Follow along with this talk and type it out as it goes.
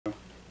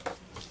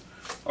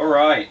All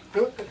right.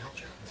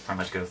 How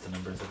much goes to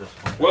numbers at this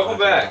point? Welcome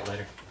back.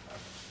 Later.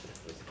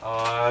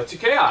 To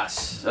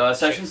Chaos,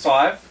 Section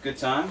 5, good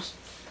times.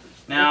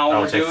 Now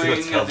we're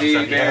doing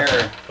the bear,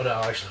 Well,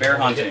 no, actually, bear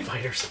I hunting. get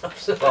fighter stuff.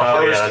 So.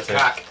 Oh, yeah, that's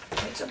cock.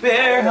 It's a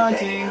bear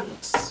hunting.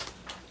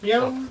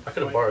 Oh, I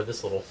could have borrowed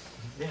this little.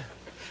 Yeah.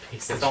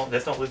 piece. Just don't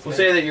lose. We'll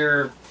say that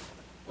you're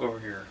over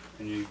here,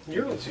 and you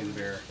can see the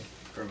bear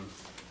from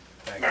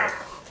back there.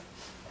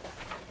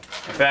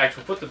 In fact,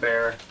 we'll put the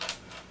bear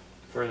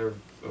further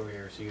over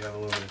here, so you have a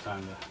little bit of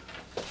time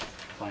to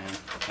plan.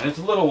 And it's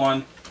a little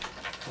one,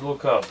 it's a little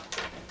cub.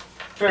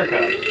 Bear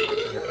cub.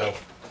 Oh.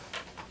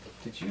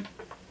 Did you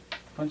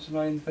punch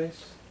somebody in the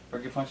face? Or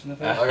get punched in the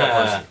face? I got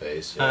punched in the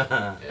face.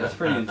 Yeah. That's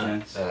pretty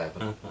intense. That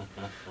happened.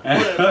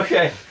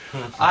 Okay.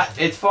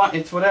 It's fun.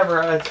 It's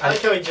whatever. I like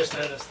how he just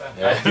noticed that.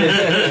 Yeah. I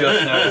did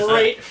just notice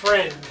Great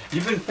friend. that.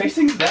 You've been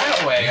facing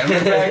that way. I'm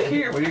back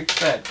here. What do you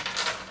expect?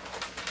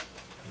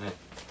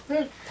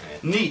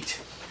 Neat.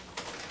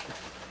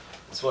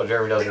 That's why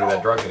Jeremy doesn't get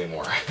that drunk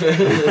anymore.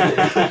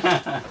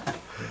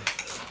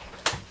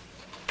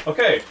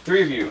 Okay,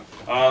 3 of you.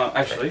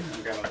 Actually,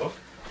 I've got my book.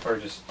 Or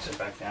just sit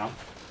back down.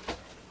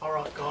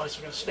 Alright guys,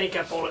 we're going to sneak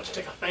up on it,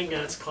 stick a finger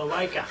in its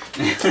cloaca.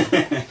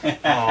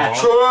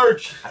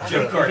 Church!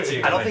 Jim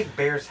cartoon. I don't think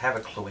bears have a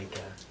cloaca.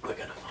 We're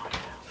going to find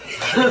out.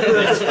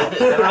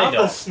 I'm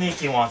the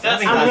sneaky one. So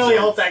I really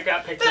hope that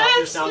got picked up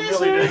just now. I'm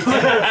really doing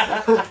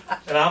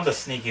And I'm the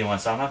sneaky one,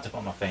 so I'm going to have to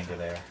put my finger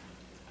there.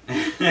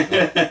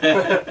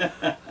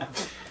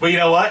 But you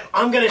know what?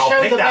 I'm going to I'll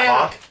show pick the that bear.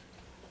 lock.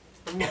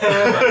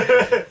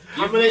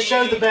 I'm going to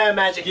show the bear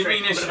magic Give me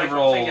trick. I'm gonna initiative make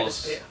my finger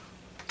rolls. disappear.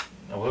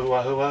 Who?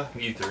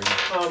 You 3.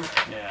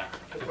 Yeah.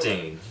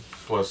 15.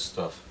 Plus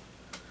stuff.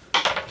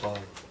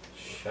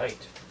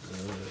 Shite.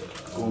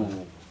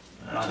 Ooh.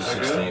 Not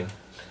so 16. good.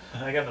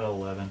 I got an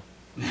 11.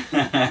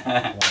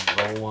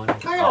 Roll one. I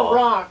got a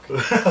rock.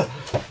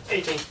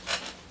 18.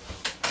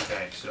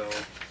 Okay, so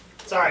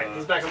It's alright,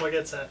 he's back on my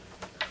good side.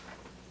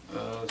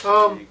 let's see.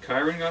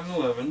 Kyron got an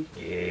 11.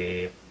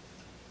 Yeah.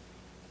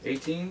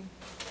 18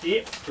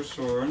 Yep. for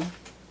Soren.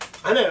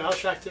 I know, I was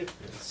shocked too.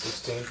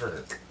 16 for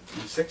her.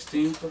 And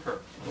 16 for her.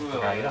 You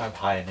don't have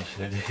high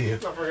initiative, do you? I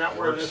forgot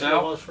where Works this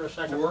out. was for a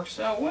second. Works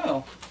out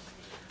well.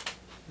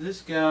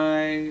 This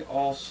guy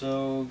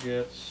also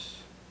gets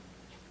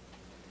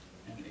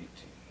an 18.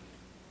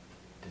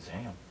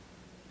 Damn.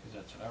 Because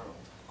that's what I rolled.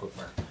 Quick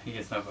mark. He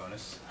gets no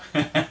bonus.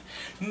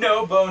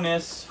 No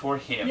bonus for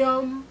him.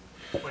 Yum.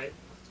 Wait.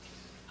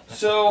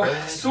 So,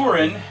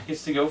 Soren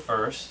gets to go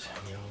first.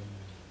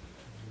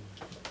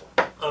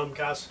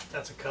 Guys,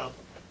 that's a cub.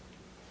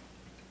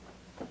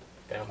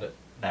 Found it.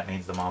 That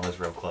means the mama's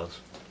real close.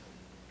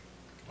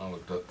 I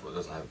looked up what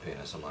doesn't have a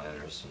penis. I'm not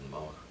interested in the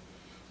mower.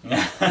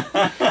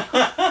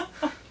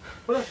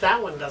 What if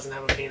that one doesn't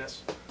have a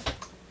penis?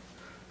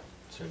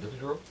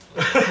 Serendipity roll?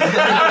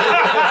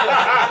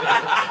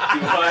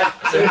 What?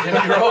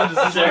 Serendipity roll?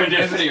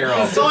 Serendipity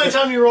roll. It's the only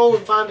time you roll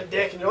and find a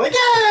dick and you're like,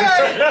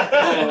 yeah!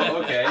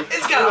 Oh, okay.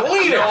 It's got a You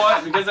wiener! know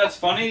what? Because that's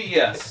funny,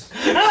 yes.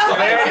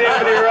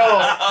 Serendipity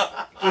roll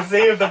to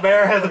see if the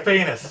bear has a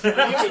penis. You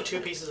give me 2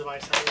 pieces of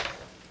ice.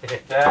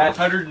 That,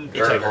 100.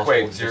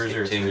 Wait,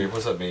 003.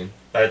 What's that mean?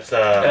 That's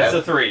that's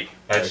a 3.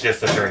 that's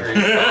just a 3.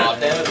 Oh,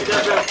 damn It it.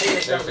 does have a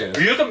penis, No doesn't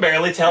penis. You can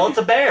barely tell it's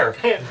a bear.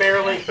 it?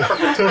 Barely.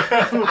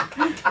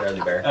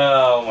 Barely bear.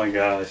 Oh my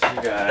gosh, you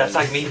guys. That's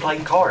like me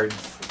playing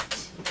cards.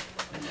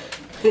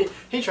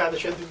 He tried to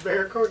show the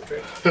bear card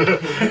trick.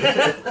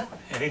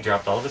 And he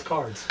dropped all of his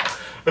cards.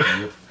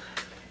 Yep.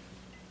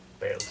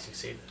 Barely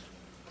succeeded.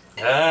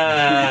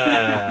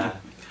 Ah.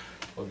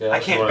 Well, guys, I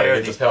can't wanna bear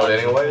get these the pelt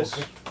punches. anyways.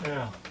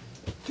 Yeah.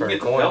 You Turn a get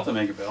the coin. belt to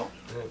make a belt.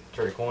 Yeah,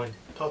 turn a coin.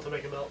 Told to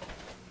make a belt.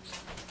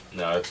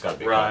 No, it's gotta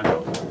be a Right.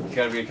 cock belt. It's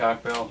gotta be a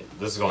cock belt.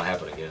 This is gonna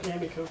happen again. Hand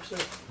me Coke, sir.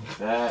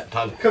 That.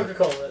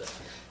 Coca-Cola.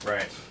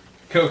 Right.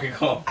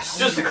 Coca-Cola.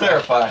 Just to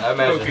clarify. I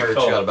imagine Hertz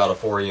Coca-Cola. got about a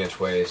 40-inch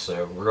waist,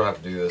 so we're gonna have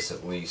to do this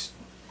at least.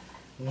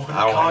 One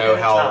I don't cock know at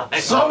a how-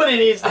 time. Somebody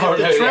needs to I don't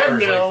hit know the the average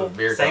length treadmill. of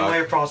beer Same cock. way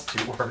across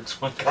 2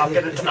 words, one cock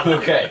at a time.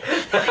 Okay.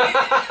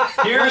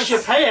 Unless you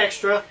Here's pay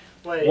extra.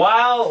 Wait.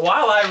 while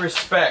I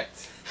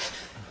respect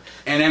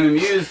and am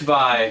amused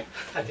by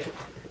I did.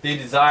 the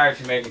desire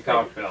to make a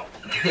cock belt.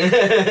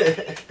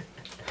 It's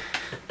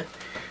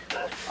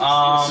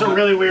a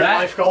really weird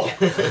life goal.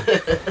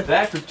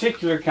 That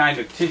particular kind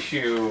of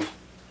tissue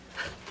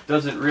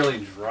doesn't really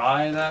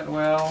dry that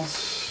well.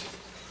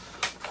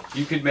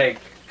 You could make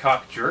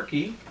cock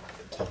jerky.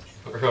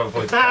 We're gonna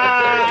put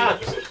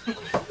cock jerky.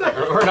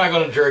 We're not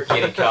gonna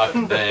jerky any cock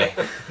today.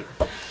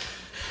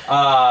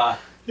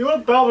 You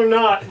want a belt or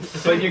not?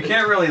 But you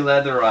can't really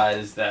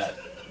leatherize that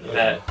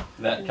kind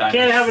Can't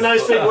of have a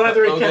nice big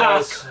leathery Okay,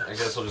 cock. I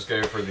guess we'll just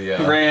go for the.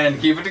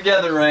 Rand, keep it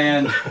together,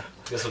 Rand.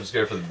 Guess we'll just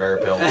go for the bear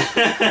pelt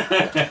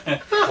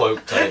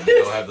cloak type.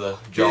 You'll have the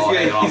jaw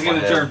hanging off He's my gonna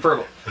head. turn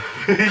purple.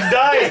 He's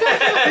dying!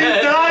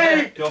 He's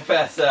dying! Don't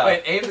pass out.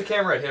 Wait, aim the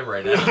camera at him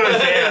right now.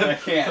 I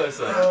can't. Close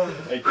up.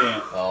 I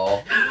can't.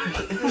 Oh.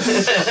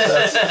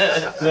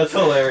 That's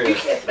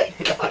hilarious.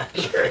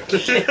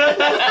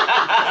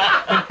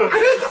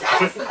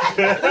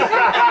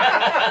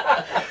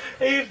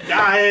 He's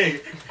dying.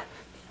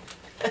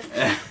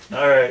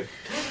 All right.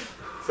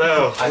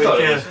 So I we thought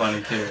it can was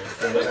funny too.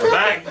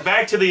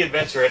 back to the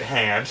adventure at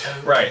hand.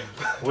 Right.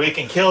 We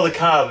can kill the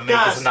cub and make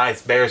Guys. us some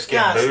nice bearskin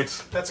Guys.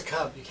 boots. That's a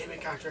cub. You can't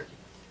make cock jerky.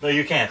 No,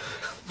 you can't.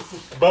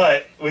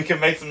 But we can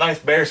make some nice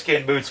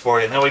bearskin boots for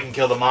you, and then we can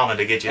kill the mama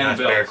to get you a And nice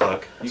a belt. bear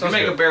cloak. You Sounds can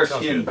make good. a bear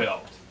Sounds skin good.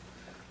 belt.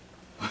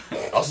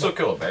 I'll still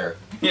kill a bear.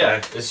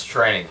 Yeah. It's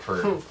training for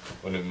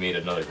when we meet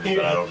another group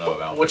that I don't know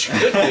about. What you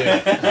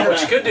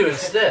could do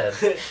instead.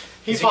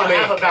 He's is you can fine. make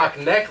Half a a cock.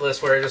 cock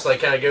necklace where it just like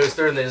kind of goes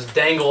through and then just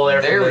dangle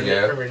there, There from, we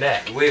go. from your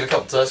neck. Leave a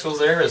couple testicles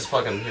there is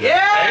fucking. You know. You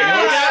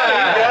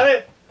got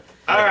it?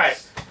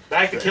 Alright,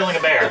 back to killing a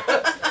bear.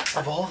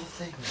 Of all the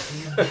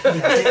things, I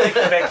didn't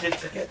expect it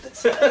to get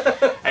this.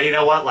 And you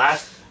know what?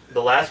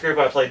 The last group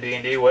I played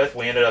D&D with,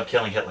 we ended up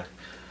killing Hitler.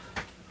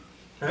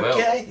 Well,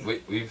 Okay.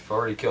 we've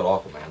already killed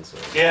Aquaman, so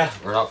Yeah,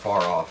 we're not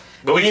far off.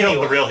 but we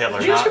killed the real Hitler.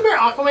 Did you just Not, compare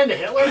Aquaman to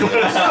Hitler?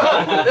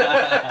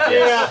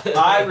 Yeah.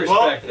 I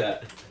respect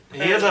that.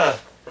 he is a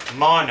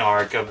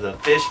monarch of the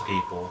fish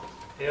people.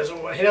 He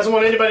doesn't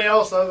want anybody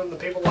else other than the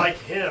people like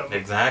him.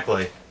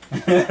 Exactly.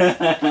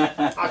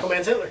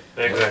 Aquaman's Hitler.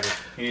 Exactly.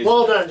 He's-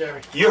 Well done,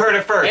 Jeremy. You heard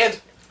it first. And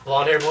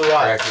blonde hair, blue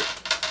eyes. Crack it.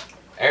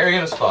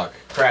 Arrogant as fuck.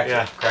 Crack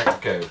Yeah. it. Crack the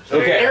code.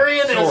 okay.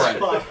 Aryan as Soren.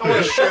 fuck. I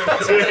want to shirt.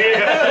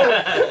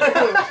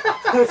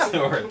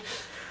 Soren.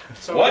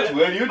 So What?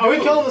 What are you Are we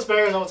doing? killing this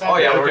bear? Is that what's Oh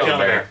happening? yeah, we're we're killing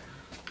killing a a bear. bear.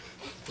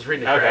 I was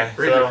reading a Okay,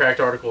 reading so- a cracked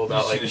article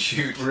about like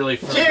shoot. really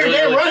Yeah, really,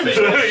 you're really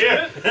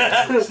right. fake.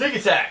 Yeah. Sneak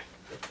attack.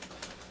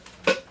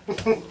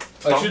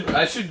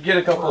 I should get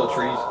a couple of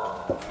trees.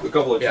 A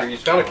couple of Yeah,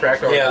 trees. found a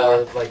cracked article.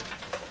 Yeah. Like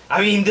I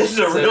mean, this is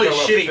a So really come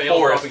up shitty failed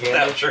forest propaganda.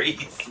 without trees.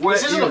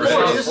 This isn't a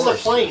forest. This is a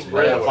plain.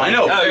 Yeah. I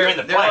know. Oh, you're in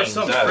the there are plains,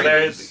 some so-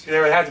 trees.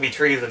 There would have to be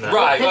trees in the...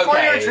 Right. Pick one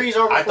of your okay. trees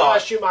over I before I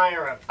thought shoot my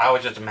arrow. I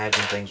would just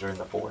imagine things are in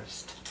the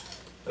forest.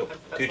 Oh,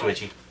 too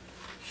twitchy.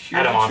 Shoot I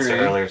had a monster tree,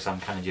 earlier, so I'm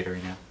kind of jittery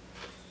now.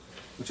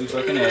 which looks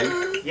like an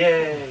egg.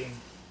 Yay.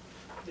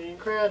 The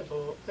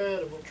incredible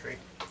edible tree.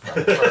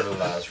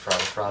 Fertilize,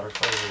 fertilize.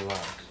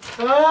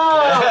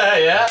 Ah!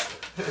 yeah.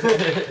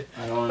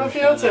 I don't My understand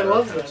fiance that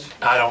loves reference. them.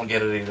 I don't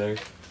get it either.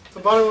 I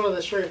bought her one of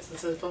the shirts that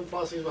says Fun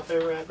Flossy is my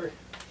favorite rapper.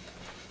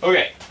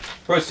 Okay,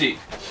 proceed.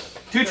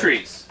 2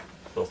 trees.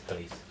 Both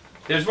trees.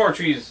 There's more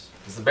trees.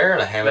 Is the bear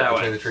in a hammock That way.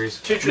 between the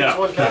trees? 2 trees, No,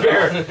 1 the cup.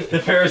 the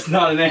bear is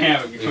not in a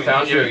hammock. We between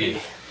found the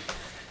trees.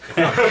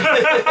 Yogi.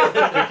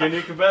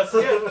 Picnic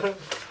basket.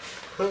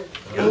 I'm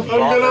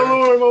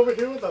I'm over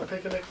here with a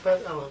picnic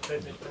basket. I don't have a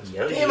picnic basket.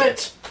 Yogi. Damn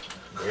it!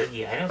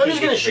 Yogi, I don't I'm think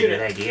just gonna it's a shoot good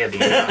it. idea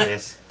being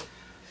honest.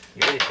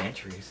 You're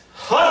adventurous.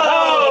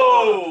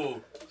 Oh!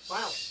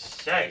 Wow.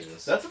 Shite.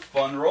 That's a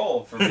fun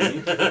roll for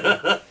me.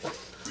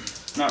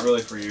 Not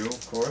really for you,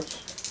 of course.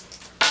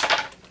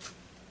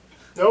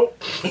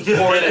 Nope. He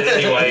poured it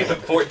anyway, but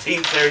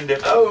 14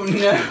 serendipity. Oh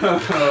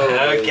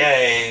no.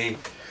 Okay.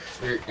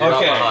 You're not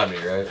Okay. behind me,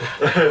 right?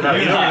 No,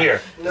 he's over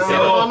here. No,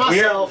 So, I'm by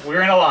myself.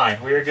 We're in a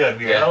line. We're good.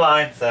 We're in Yeah. a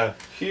line, so...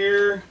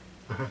 Here.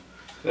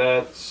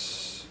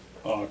 That's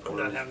I'm not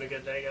awkward. having a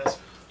good day, guys.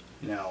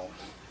 No.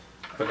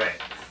 Okay.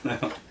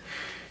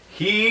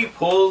 He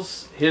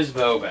pulls his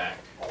bow back.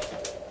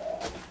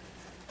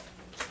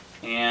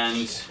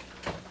 And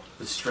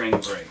the string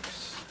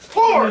breaks.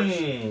 Forge!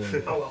 Hmm.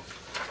 Oh well.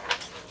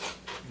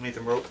 Need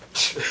some rope.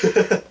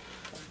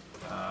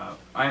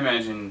 I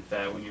imagine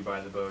that when you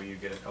buy the bow, you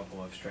get a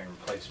couple of string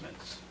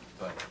replacements.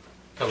 But,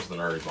 Comes with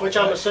the nerd ball. Which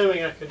I'm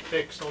assuming I could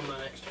fix on the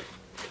next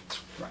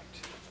one.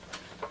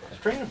 right.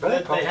 String of They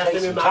bread probably have to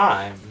takes be some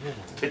mine. time.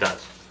 It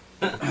does.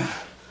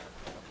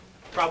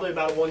 Probably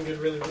about one good,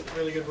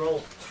 really good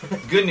roll.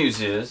 Good news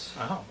is,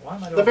 Oh, why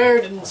am I doing The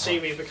bear didn't see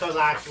me because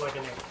I acted like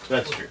an idiot.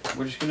 that's true.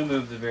 We're just going to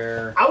move the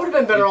bear. I would have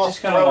been better It off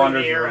just kinda throwing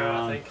wanders the arrow, I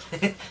around.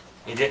 think.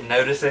 You didn't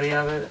notice any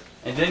of it?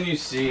 And then you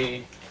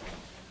see,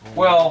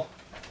 well,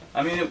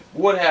 I mean, it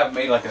would have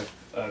made like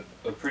a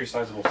pretty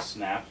sizable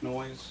snap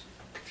noise,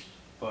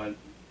 but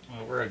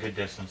Well, we're a good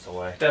distance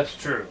away. that's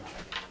true.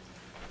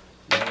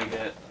 Then you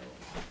get,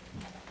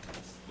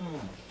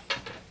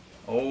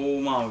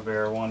 old mama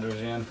bear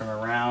wanders in from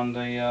around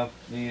the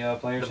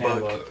player's The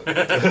book.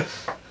 handbook.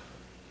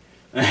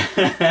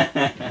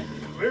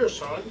 Here,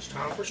 son, it's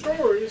time for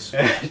stories.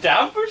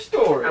 Down for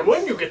story. And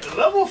when you get to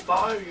level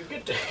 5, you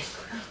get to...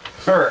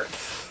 Hurt.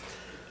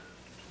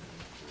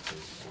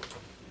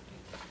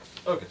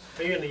 Okay.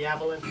 Are you in the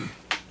javelin?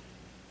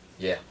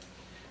 Yeah.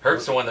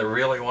 Hurt's the one that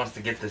really wants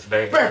to get this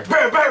bear. Bear,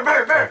 bear, bear,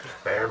 bear, bear!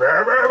 Bear,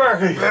 bear, bear,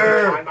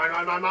 bear. Mine, mine,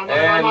 mine, mine, mine,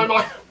 And- mine,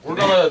 mine. We're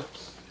gonna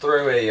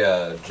throw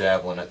a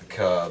javelin at the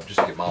cub just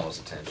to get Mama's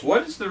attention.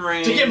 What is the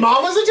range? To get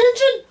Mama's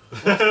attention?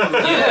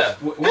 Yeah.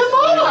 What's Hey, the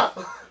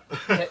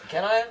Mama!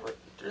 Can I ever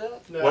do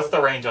that? No, What's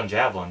the range on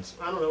javelins?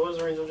 I don't know. What's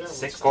the range on javelins?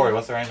 6 Corey,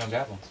 what's the range on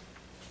javelins?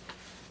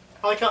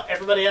 I like how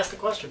everybody asked the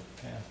question.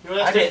 Yeah. You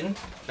wanna I ask me? didn't.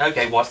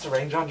 Okay, what's the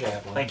range on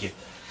javelin? Thank you.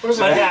 Where's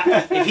my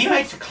cat? If he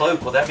makes a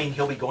cloak, will that mean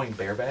he'll be going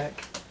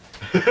bareback?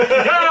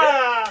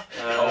 Oh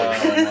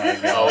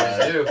my Always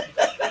god. do.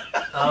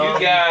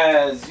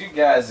 You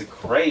guys are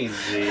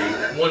crazy.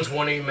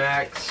 120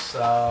 max.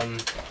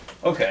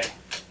 Okay.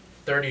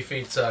 30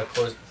 feet's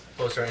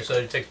close range, so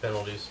you take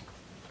penalties.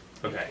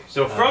 Okay.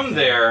 So from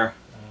there,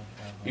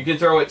 you can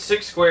throw it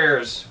 6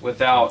 squares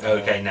without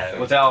having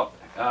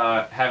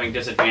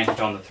disadvantage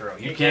on the throw.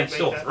 You can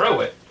still throw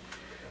it,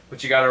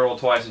 but you got to roll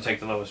twice and take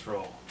the lowest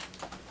roll.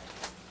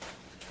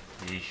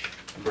 Yeesh.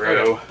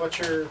 Bro. What's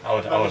your I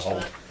would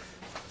hold.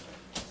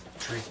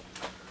 Tree.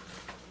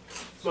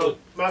 No,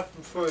 not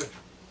for free.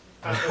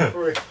 Not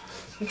for free.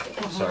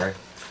 Sorry.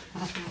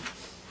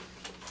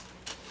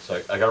 So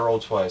I gotta roll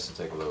twice and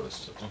take the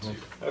lowest.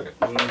 Okay.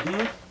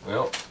 Mm-hmm.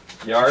 Well.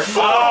 Yard.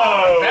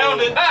 Oh!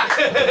 Found it!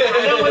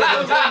 I know which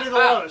one's gonna be the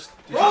lowest.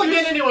 Roll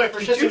again anyway for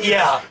shits and giggles.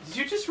 Yeah. Did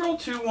you just roll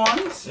 2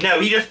 ones? No,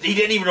 he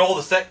didn't even roll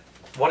the sec.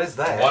 What is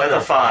that? That's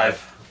a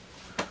 5.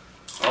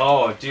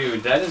 Oh,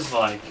 dude, that is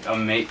like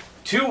amazing.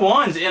 2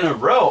 ones in a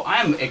row.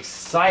 I'm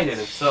excited.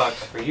 It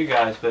sucks for you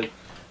guys, but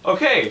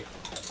okay.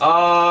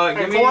 Hey,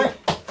 Give me. Corey,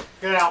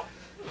 get out.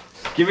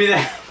 Give me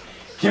that.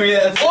 Give me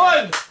that.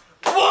 1!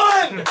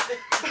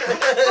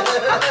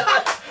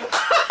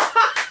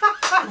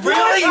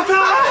 Really?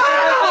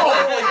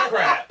 Holy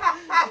crap!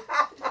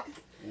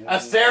 A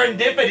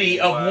serendipity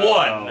of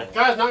 1.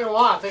 Guys, not gonna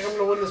lie, I think I'm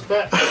gonna win this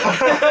bet.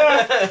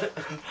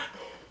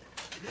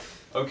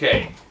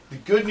 Okay. The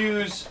good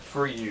news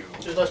for you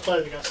Just let's play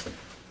it, guys.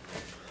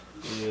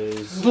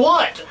 is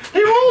What?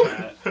 He rolled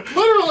that.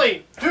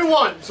 literally 2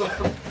 ones. I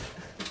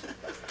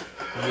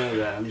know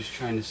that. I'm just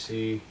trying to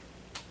see.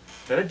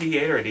 Is that a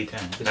D8 or a D10?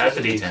 It's That's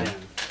a just D10.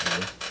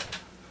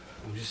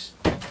 I'm just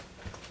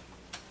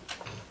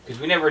because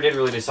we never did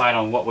really decide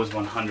on what was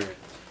 100.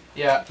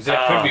 Yeah. Because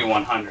that could be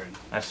 100.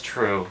 That's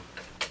true.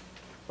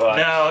 But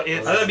No,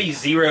 it's That'd be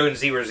 0 and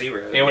 0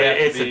 0. It would have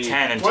to it's be a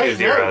 10 and 2 Wait, no.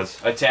 zeros.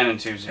 a 10 and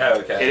 2 0. Oh,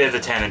 okay. It is a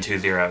 10 and 2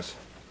 zeros.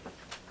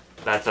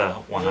 That's a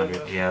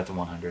 100. Yeah, that's a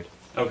 100.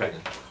 Okay.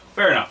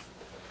 Fair enough.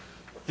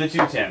 The 2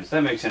 10s.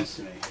 That makes sense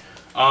to me.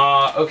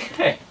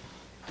 Okay.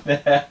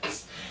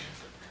 That's.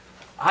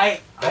 I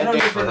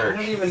don't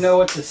even know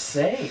what to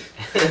say.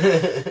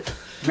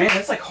 Man,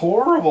 that's like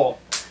horrible.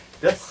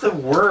 That's the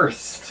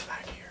worst.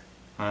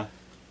 Huh?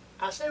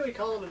 I say we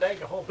call it a day,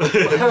 go home.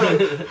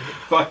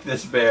 Fuck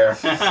this bear.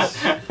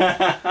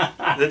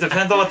 It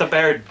depends on what the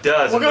bear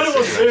does. We'll in go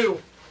this to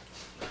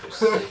a situation.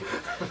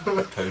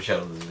 zoo. Poach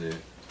out of the zoo.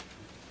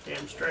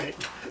 Damn straight.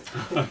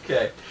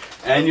 Okay.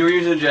 And you were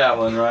using a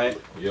javelin, right?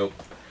 Yep.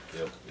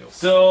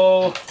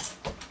 So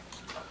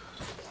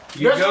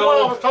you This is what I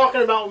go was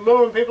talking about,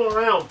 moving people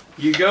around.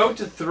 you go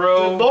to This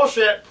throw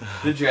bullshit.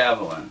 the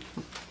javelin.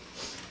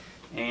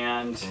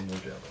 And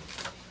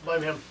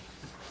Blame him.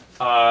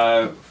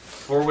 for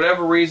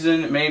whatever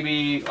reason,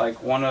 maybe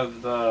like one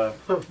of the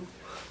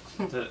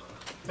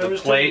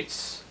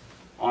plates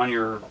on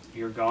your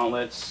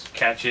gauntlets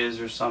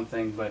catches or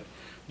something, but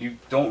you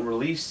don't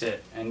release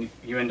it, and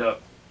you end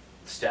up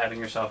stabbing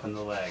yourself in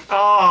the leg.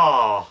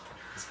 Oh,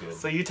 That's good.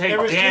 so you take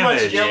There was too much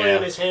damage. jelly yeah.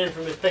 in his hand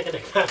from his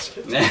picnic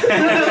basket.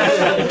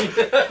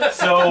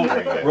 So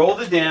roll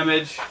the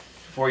damage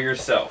for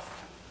yourself.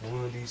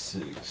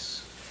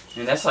 1d6.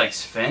 And that's like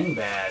Sven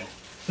bad.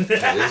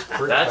 That is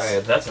pretty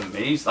bad. That's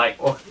amazing. Like,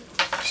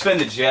 spend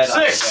the jet on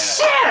that.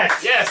 Shit!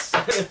 Yes!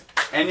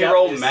 And you Yep,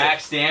 roll it's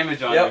max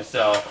damage on Yep.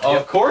 yourself.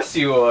 Of course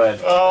you would.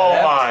 Oh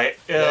Yeah. my.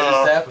 That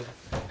just happened.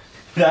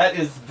 That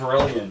is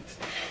brilliant.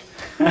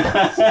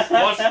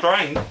 Plus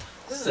strength.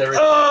 This is every.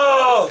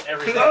 Oh!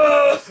 Every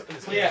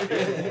Yeah,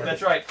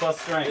 that's right. Plus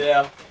strength.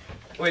 Yeah.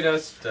 Wait, no,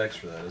 it's dex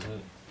for that, isn't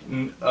it?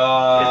 It's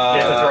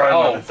a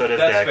throwing weapon, so it is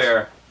that's dex.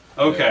 fair.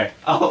 Okay.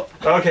 Oh,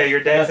 Okay, your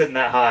dex isn't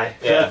that high.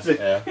 That's it.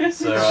 Yeah.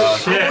 So,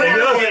 Shit, if it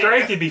was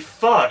strength, you'd be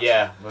fucked.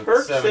 yeah. But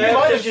Perk seven. You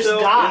might have stabbed just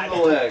himself died. in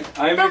the leg.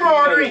 I'm Remember, making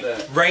Audrey? note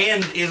of that.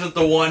 Rand isn't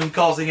the one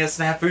causing a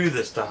snafu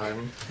this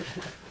time.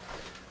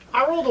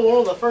 I rolled a 1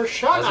 on the first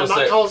shot. I was I'm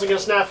gonna not say- causing a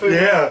snafu.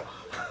 Yeah.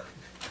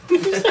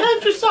 You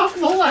stabbed yourself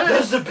in the leg.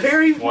 Does the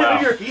berry know Wow.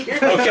 you're here?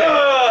 Okay.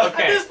 At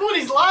Okay. this point,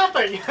 he's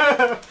laughing.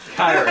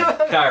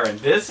 Kyron,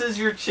 this is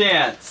your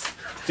chance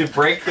to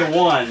break the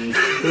one.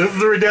 This is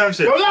the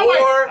redemption. Go that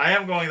way. I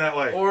am going that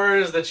way. Or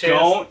is the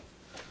chance.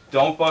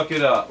 Don't fuck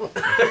it up.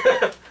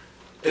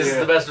 This is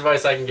the best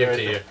advice I can give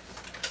to you.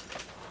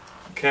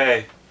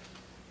 Okay.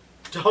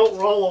 Don't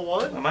roll a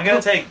 1. Am I gonna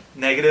take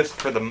negatives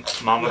for the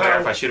mama bear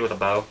if I shoot it with a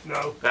bow?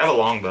 No. I have a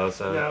long bow,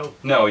 so. No.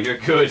 No, you're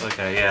good.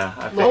 Okay, yeah.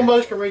 I figured.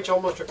 Almost can reach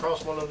almost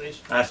across one of these.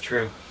 That's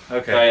true.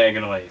 Okay.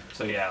 Diagonally.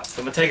 So yeah.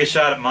 So I'm gonna take a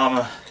shot at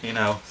mama, you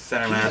know,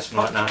 center mass and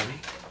whatnot.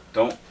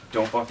 Don't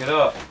fuck it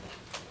up.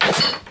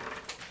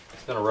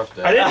 It's been a rough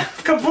day. I didn't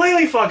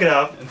completely fuck it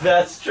up,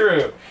 That's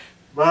true.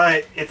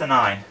 but it's a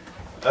 9.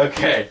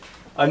 Okay.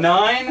 A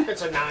 9?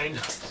 It's a 9.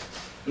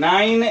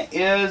 9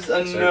 is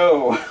a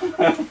no.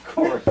 Of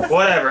course.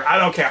 Whatever, I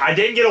don't care. I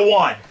didn't get a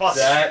 1. Fuck.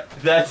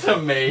 That's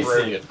amazing.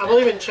 Brilliant. I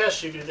believe in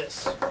chess you do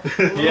this.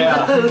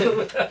 Yeah.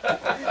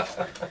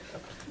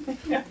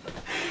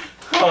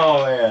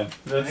 Oh man,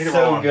 I that's need to roll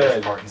so on this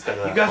good. part instead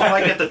of You that. guys are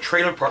like at the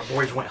trailer park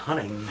boys went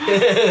hunting.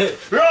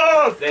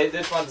 Oh! They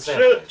find the Shoot.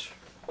 sandwich.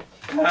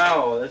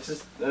 How?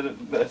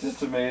 That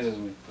just amazes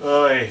me.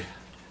 Oy.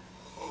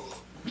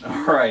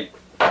 All right.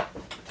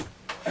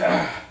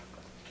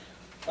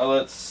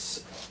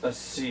 Let's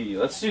see.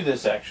 Let's do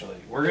this actually.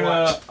 We're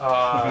gonna.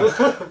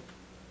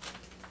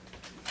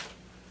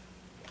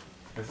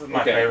 This is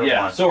my Okay. favorite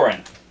Yeah, one.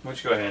 Soren. Why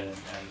don't you go ahead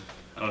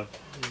and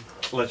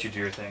let you do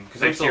your thing?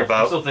 Because I'm Fix your still,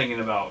 I'm boat. still thinking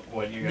about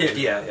what you guys.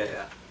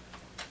 Yeah.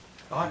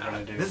 Oh, I'm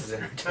gonna do. This is I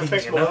entertaining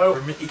fixed my enough boat.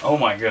 for me. Oh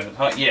my goodness.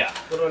 Huh, yeah.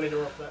 What do I need to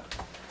roll for that?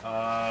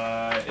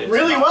 It's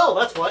Really not- well,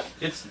 that's what.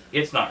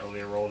 It's not really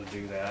a roll to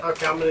do that.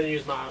 Okay, I'm gonna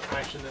use my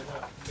action then.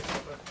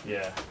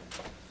 Yeah.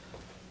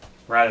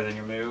 Rather than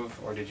your move,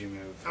 or did you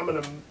move? I'm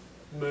gonna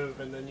move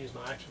and then use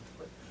my action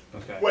for it.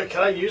 Okay. Wait,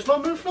 can I use my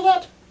move for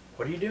that?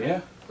 What are you doing?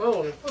 Yeah.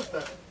 Oh, what's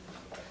that?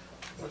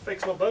 I'm gonna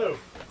fix my bow.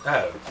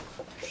 Oh.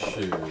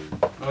 Shoot.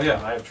 Oh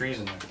yeah, I have trees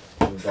in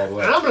there. Moved all the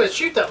way. And I'm gonna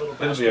shoot that little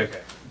It'll bastard. be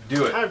okay.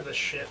 Do it. Tired of this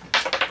shit.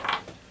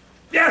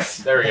 Yes.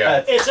 There we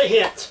go. It's a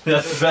hit.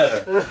 That's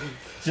better.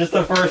 Just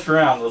the first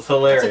round was It's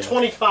hilarious. a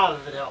 25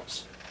 if it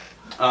helps.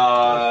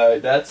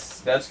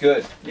 That's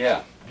good.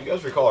 Yeah. Do you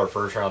guys recall our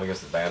first round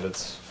against the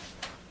bandits?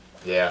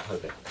 Yeah.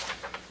 Okay.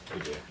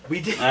 We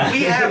do.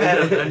 We have had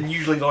an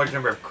unusually large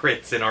number of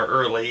crits in our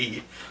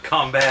early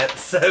combat,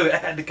 so it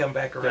had to come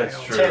back around.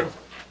 That's true. 10.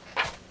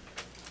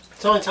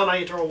 It's the only time I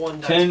get to roll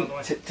one dice, by 10, the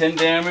way. 10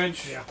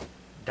 damage Yeah.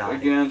 Die.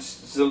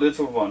 against the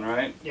little one,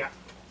 right? Yeah.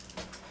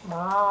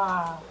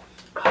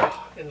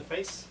 In the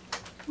face.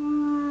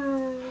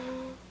 10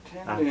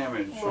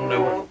 damage.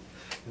 No.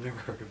 Never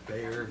heard of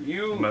bear.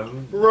 You.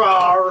 Moan.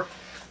 Rawr.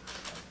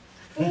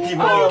 You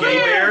mean gay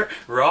bear?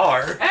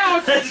 Rawr.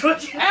 Ouch! That's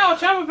what you.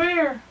 Ouch! I'm a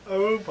bear.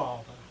 Oh,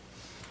 bother.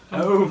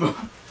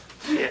 Oh.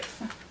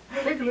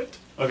 Piglet.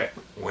 Okay.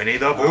 Winnie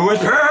the Pooh is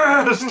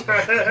pissed!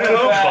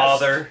 Oh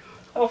bother.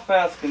 How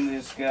fast can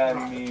this guy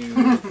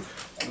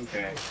move?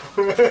 Okay.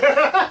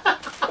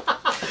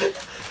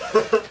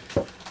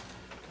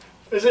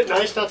 Is it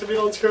nice not to be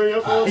the one screwing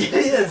up for us? It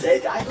is.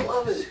 I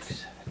love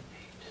it.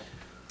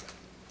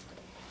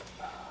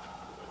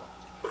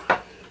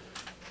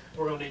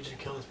 We're gonna need you to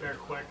kill this bear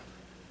quick.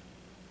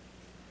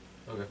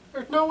 Okay.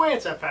 There's no way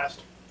it's that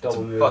fast. It's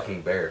a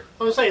fucking bear.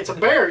 I was saying it's a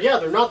bear. Yeah,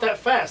 they're not that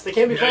fast. They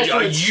can't be faster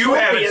than You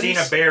haven't scorpions. seen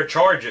a bear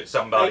charge at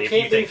somebody They if you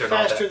can't be think they're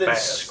not faster that than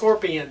fast.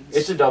 scorpions.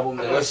 It's a double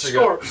move.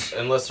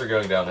 Unless they're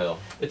going downhill.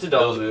 It's a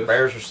double Those move.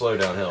 bears are slow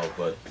downhill,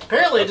 but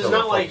Apparently, it does Until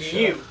not the like fucking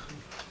you.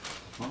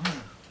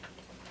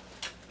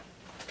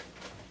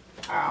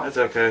 Ow. That's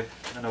okay.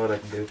 I know what I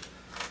can do.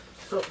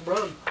 Oh,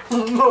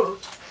 run.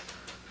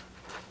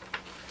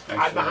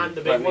 Actually, behind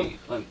the big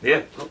one.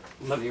 Yeah.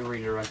 Let me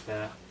redirect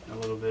that a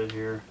little bit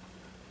here.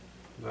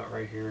 About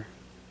right here.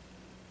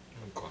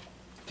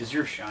 Because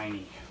you're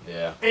shiny.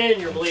 yeah.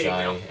 And you're bleeding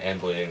now. Shiny and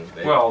bleeding.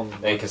 They, they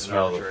can it's an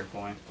smell the. arbitrary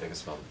point. They can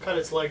smell Cut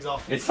its legs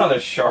off. It's not a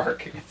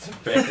shark. It's a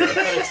bear.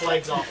 Cut its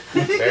legs off.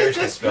 the bears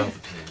can smell the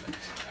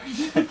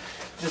peanut.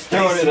 Just They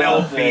throwing it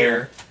smell out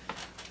there. fear.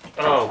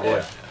 Oh boy.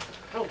 Yeah.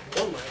 Oh,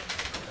 one way.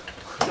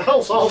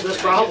 That'll solve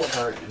this problem.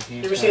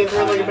 You ever seen a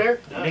three-legged bear?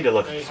 I need to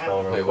look at They the have-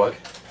 spell real Wait, quick.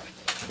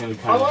 what?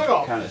 Gonna My leg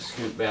off. kind of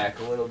scoot back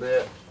a little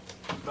bit.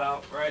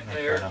 About right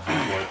there.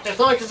 It's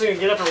not like it's gonna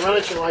get up and run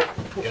at you like.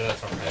 Yeah,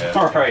 that's okay. Yeah.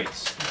 All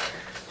right.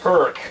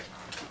 Herc.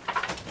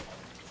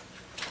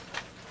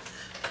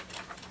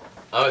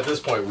 I'm at this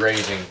point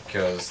raging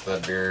because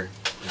that beer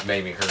just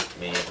made me hurt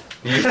me.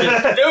 You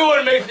No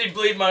one makes me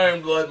bleed my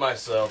own blood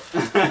myself.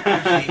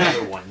 The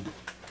other one.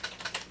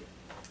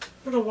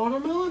 There's a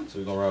watermelon? So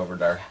we're gonna run over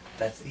there.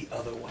 That's the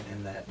other one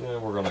in that. Yeah,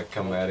 we're gonna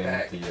come at him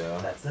Back. with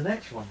That's the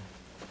next one.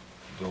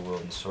 dual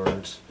wielding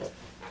swords.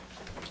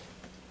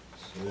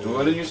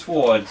 What are your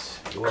swords?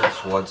 Dual wielding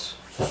swords.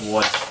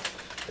 Swords.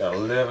 Got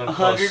 11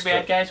 100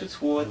 bad guys with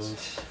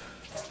swords.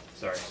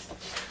 Sorry.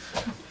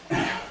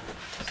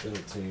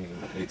 17,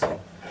 18,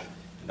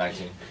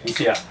 19.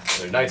 Yeah.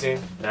 So 19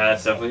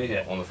 That's definitely a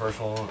hit. on the first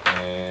one,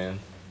 and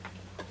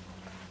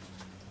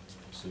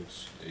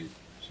 6, 8,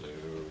 so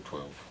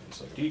 12 on the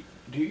second.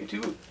 Do you get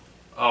two?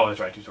 Oh,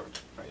 that's right, two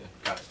swords. Right,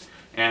 got it.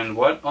 And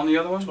what on the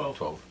other one?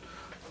 12.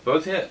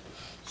 Both hit.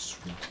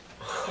 Sweet.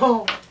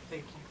 Oh,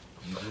 thank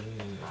you.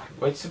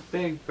 Well, it's a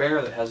big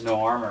bear that has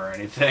no armor or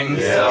anything.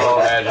 Yeah, So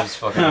that just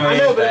fucking. I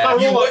know, but if I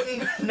You roll a,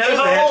 wouldn't know if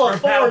I that roll a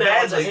from how 4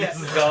 now, it's a badly hit.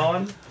 this is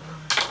gone.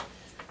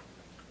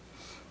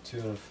 2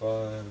 and a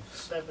 5.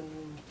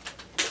 7.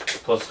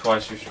 plus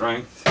twice your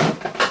strength,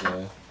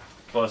 Yeah.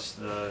 plus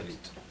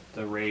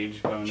the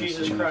rage bonus.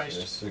 Jesus and- Christ.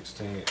 Yeah,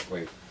 16.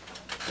 Wait.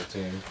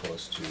 15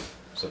 plus 2.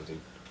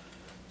 17.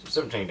 So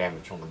 17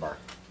 damage on the bar.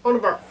 On the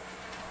bar.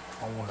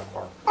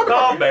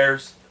 Dog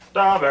bears.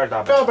 Da bear,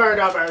 da Go bear.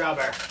 bear, go bear, go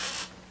bear.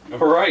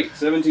 All right,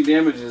 17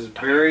 damage is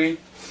very,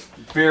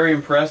 very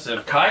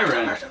impressive.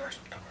 Kyron,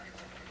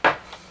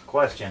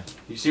 Question.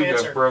 you seem to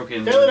Answer. have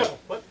broken No.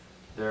 What?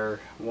 their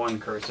one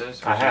curses.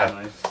 Which I have. Is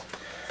nice.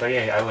 So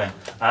yeah, I win.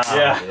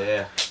 Yeah.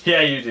 Yeah.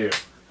 Yeah, you do.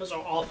 That's an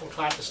awful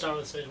clap to start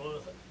with stage 1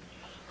 with it.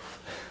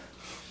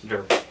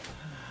 Derpy.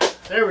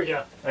 There we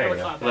go. There you Another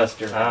go. clap. Less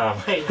derpy.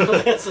 Hey,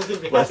 that's something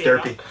to be Less happy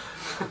about. derpy.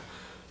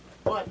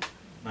 What?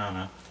 I don't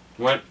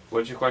know.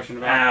 What's your question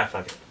about? Ah,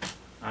 fuck it.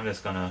 I'm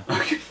just gonna.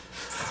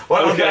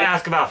 Well, I was Okay. gonna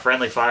ask about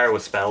friendly fire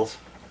with spells.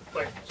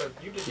 Wait, so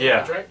you did Yeah.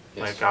 damage, right?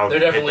 Like I'll There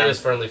hit definitely them. is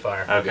friendly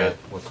fire. Okay,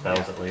 with spells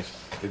at least.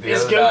 Get the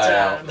It's other go die time.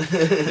 out.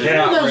 There's Yeah.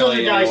 not Those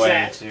really other any guys way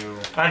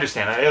at? I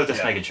understand. I was just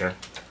Yeah. making sure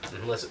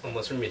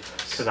Unless we meet.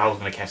 because I was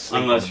gonna cast sleep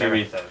on unless the you bear.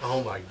 meet those.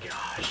 Oh my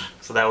gosh.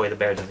 So that way the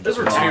bear doesn't Those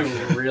get were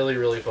wrong. two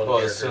really fun Well,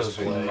 as soon characters as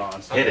to we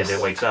play. Hit it,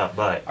 it wakes up,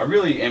 but I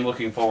really am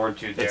looking forward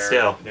to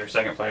still. their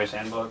second player's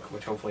handbook,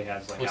 which hopefully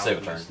has like Would save a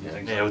alchemists turn, and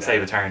things yeah, it like would that.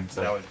 save a turn. That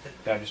So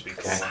would just be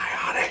cool.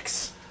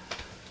 Psionics.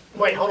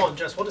 Wait, hold on,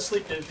 Jess. What does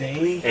sleep do? it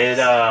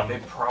They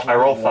probably I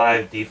roll won't,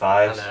 5 d5s,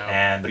 I know.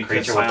 and the because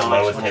creature with the psionics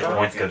lowest will hit try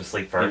points to go to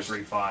sleep get first.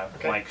 3-5,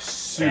 Okay. like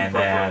super And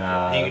then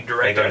quick. You can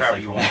direct they go it to however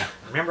sleep you one. want.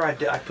 Remember, I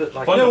put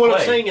like. Fun No, to what I'm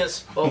play. saying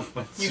is, well,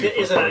 you get,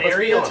 is it an Let's be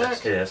area honest.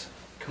 attack? It is.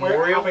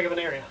 Where, how big of an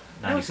area?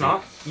 90 No, it's feet.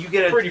 not. You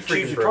get to Pretty choose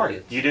freaking your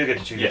target. You do get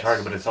to choose your Yes.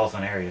 target, but it's also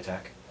an area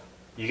attack.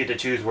 You get to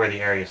choose where the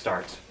area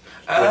starts.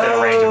 Within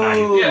a range of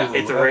 90. Yeah.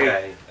 It's a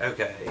range.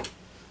 Okay.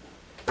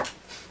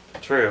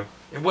 True.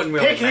 It wouldn't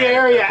really Pick the matter.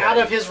 area Okay. out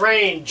of his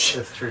range.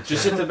 That's true.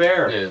 Just hit the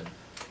bear. Yeah.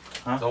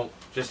 Huh? Don't.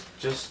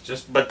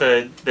 Just. But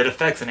that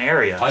affects an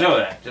area. I know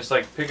that. Just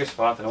like pick a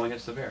spot that only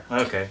hits the bear.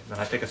 Okay, then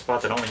I pick a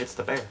spot that only hits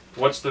the bear.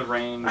 What's the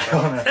range? I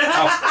don't know.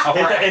 How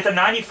far? It's a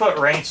 90-foot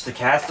range to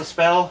cast the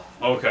spell.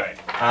 Okay.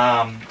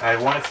 I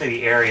want to say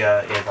the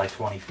area is like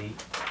 20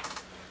 feet.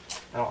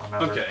 I don't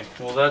remember. Okay.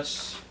 Well,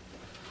 that's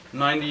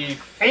 90 feet.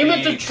 Aim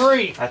at the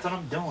tree. That's what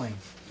I'm doing.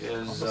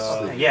 Is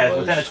Yeah, it's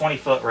within a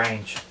 20-foot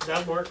range.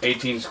 That'd work.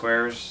 18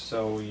 squares.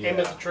 So yeah. Aim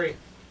at the tree.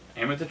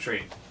 Aim at the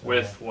tree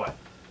with what?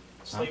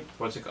 Sleep.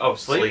 What's it? Oh,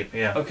 sleep.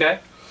 Yeah. Okay.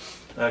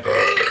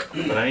 Okay.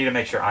 But I need to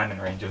make sure I'm in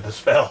range of the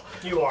spell.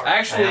 You are.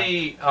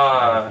 Actually,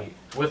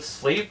 with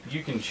sleep,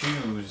 you can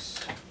choose.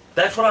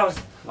 That's what I was.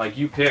 Like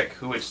you pick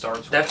who it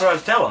starts with. That's what I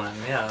was telling him.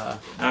 Yeah.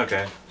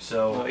 Okay.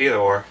 So Well, either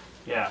or.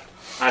 yeah.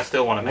 I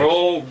still want to make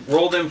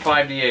Roll them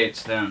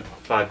 5d8s then.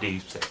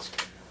 5d6.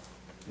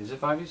 Is it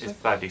 5d6? It's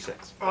 5d6.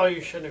 Oh, you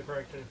shouldn't have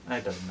corrected.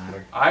 It doesn't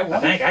matter. I I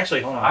think,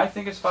 actually, hold on. I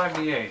think it's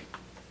 5d8.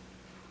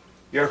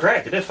 You're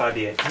correct. It is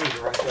 5d8. I need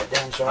to write that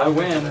down so I remember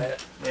win.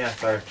 that. Yeah,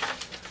 sorry.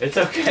 It's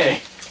okay.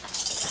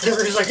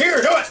 He's like,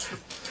 here, do it.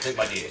 Take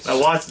my D8s.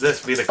 Now watch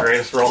this be the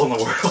greatest roll in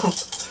the world.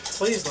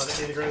 Please let it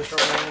be the greatest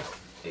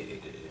roll.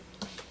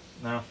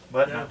 No,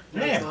 but No, no.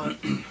 no, it's Yeah.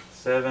 not.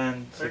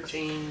 7, 6.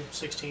 13,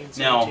 16,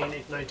 Now, 17,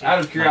 18, 19. Out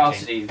of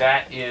curiosity,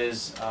 that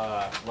is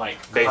like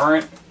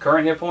Base-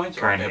 current hit points.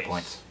 or Current hit base?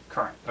 points.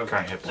 Current. Okay.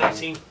 Current hit points.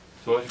 19.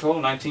 So what's your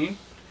total? 19.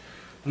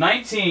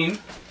 19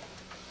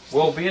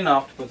 will be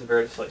enough to put the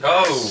bear to sleep.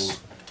 Oh.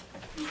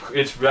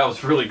 That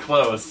was really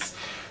close,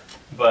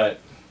 but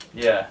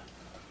yeah,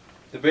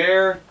 the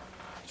bear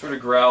sort of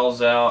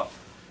growls out.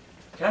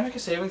 Can I make a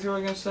saving throw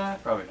against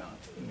that? Probably not.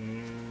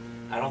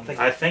 I don't think.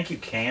 I think you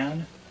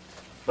can,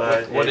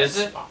 but What it's,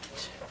 is it?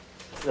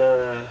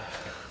 I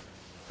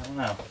don't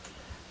know.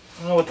 I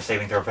don't know what the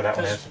saving throw for that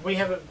one Because is. we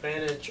have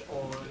advantage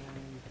on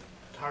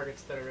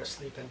targets that are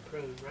asleep and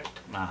prone, right?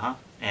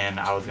 And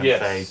I was gonna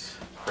say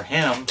for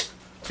him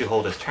to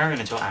hold his turn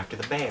until after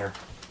the bear.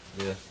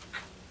 Yeah.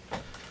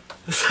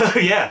 So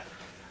yeah.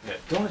 Yeah.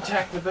 Don't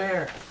attack the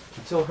bear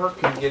until Herc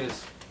can get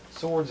his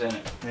swords in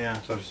it, Yeah.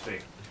 so to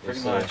speak. Pretty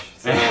So, much.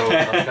 So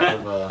I'm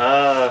kind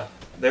of.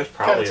 There's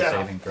probably a Cut it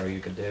out. saving throw you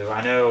could do.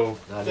 I know.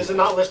 I Is need, it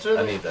not listed?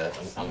 I need that.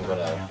 I'm gonna.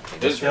 Yeah.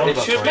 It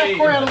Spellbook should or- be.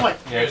 Corey, out of the way.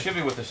 Yeah, it should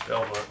be with the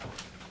spell book.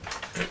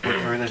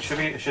 Or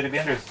should it be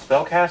under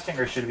spell casting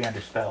or should it be under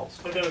spells?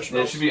 It'll be under It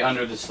spells. should be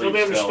under the sleep It'll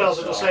be under spells.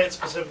 It'll so- say it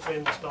specifically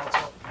in the spell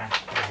itself.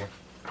 Right here.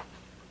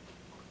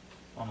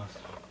 Almost.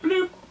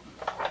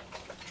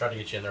 Try to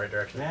get you in the right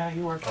direction. Yeah,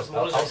 you were. As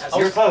long as it has-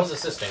 You're I close. was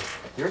assisting.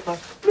 You're close.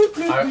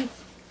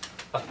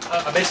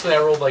 Basically, I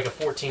rolled like a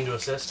 14 to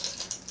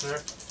assist. There.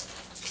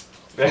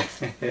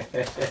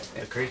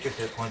 The creature's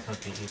hit points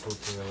must be equal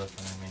to or less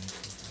than the remaining.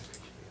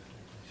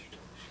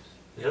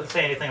 It doesn't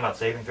say anything about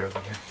saving throws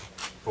in here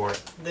for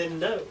it. Then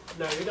no.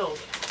 No, you don't.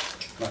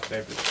 My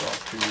favorite spell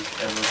too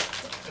ever.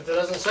 If it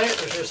doesn't say it,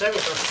 there's your saving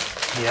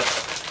throw.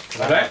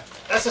 Yep. Okay.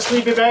 That's a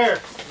sleepy bear.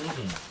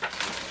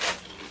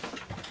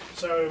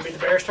 So it'll be the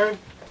bear's turn?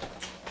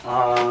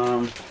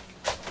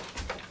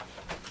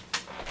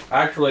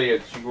 Actually,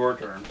 it's your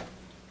turn.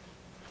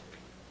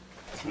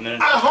 And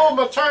then I hold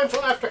my turn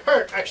till after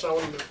Herc. Actually, I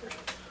want to move first.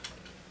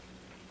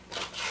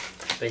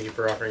 Thank you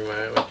for offering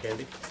my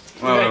candy.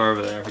 well, Okay. they're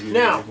over there. If you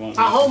Now, want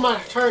I me. hold my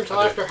turn till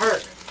after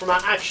Herc for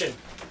my action.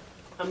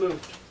 I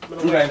moved. I'm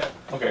gonna wait Okay. that.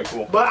 Okay.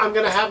 Cool. But I'm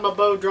going to have my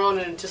bow drawn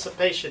in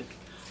anticipation.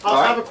 I also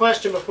Alright. have a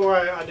question before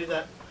I do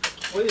that.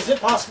 Well, is it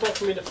possible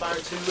for me to fire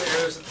 2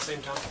 arrows at the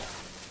same time?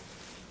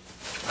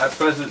 At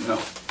present, no.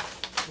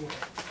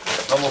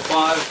 Level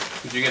 5.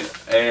 Did you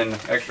get an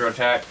extra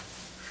attack?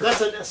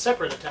 That's a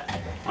separate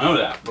attack. I know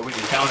that, but we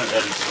can count it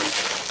as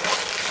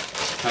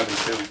having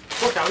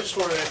 2. Look, I was just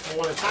wondering if for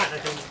 1 attack I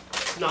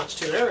can notch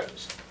 2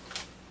 arrows.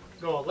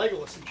 Go all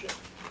Legolas and shit.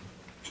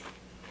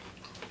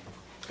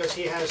 Because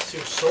he has 2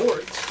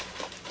 swords.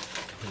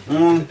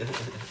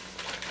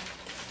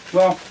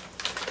 Well,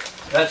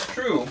 that's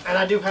true. And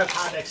I do have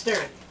high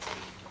dexterity.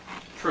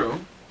 True.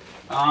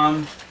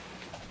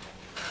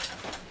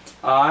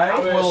 I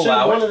would will assume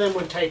allow one it of them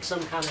would take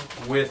some kind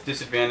of with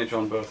disadvantage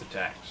on both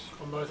attacks.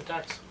 on both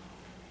attacks.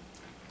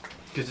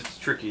 Because it's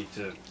tricky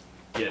to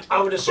get.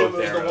 I would assume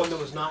both it was the arrows. one that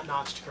was not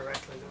notched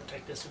correctly that would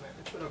take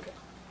disadvantage, but okay.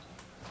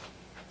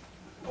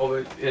 Well,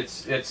 but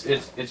it's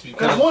Because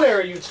because one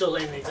arrow you'd still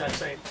aim the exact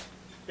same.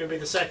 It would be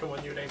the second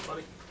one you'd aim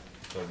funny.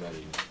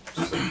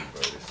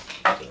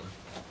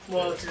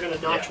 Well, if you're going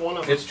to notch Yeah, one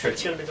of them, it's tricky.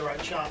 it's going to be the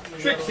right shot. and the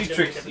other Tricksy, one's gonna be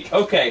tricksy.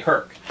 different. Okay,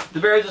 Herc. The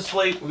bear's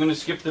asleep. We're gonna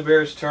skip the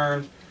bear's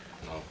turn.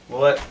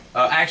 We'll let.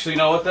 Actually, you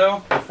know what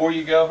though? Before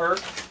you go, Herc,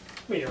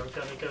 We are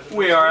going to go to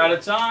we are out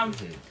of time,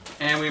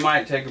 and we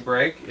might take a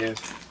break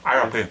if. I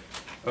don't think.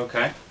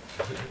 Okay.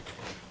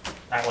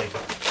 I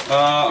leave.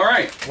 All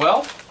right.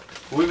 Well,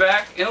 we'll be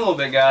back in a little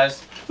bit,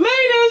 guys.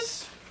 Latest.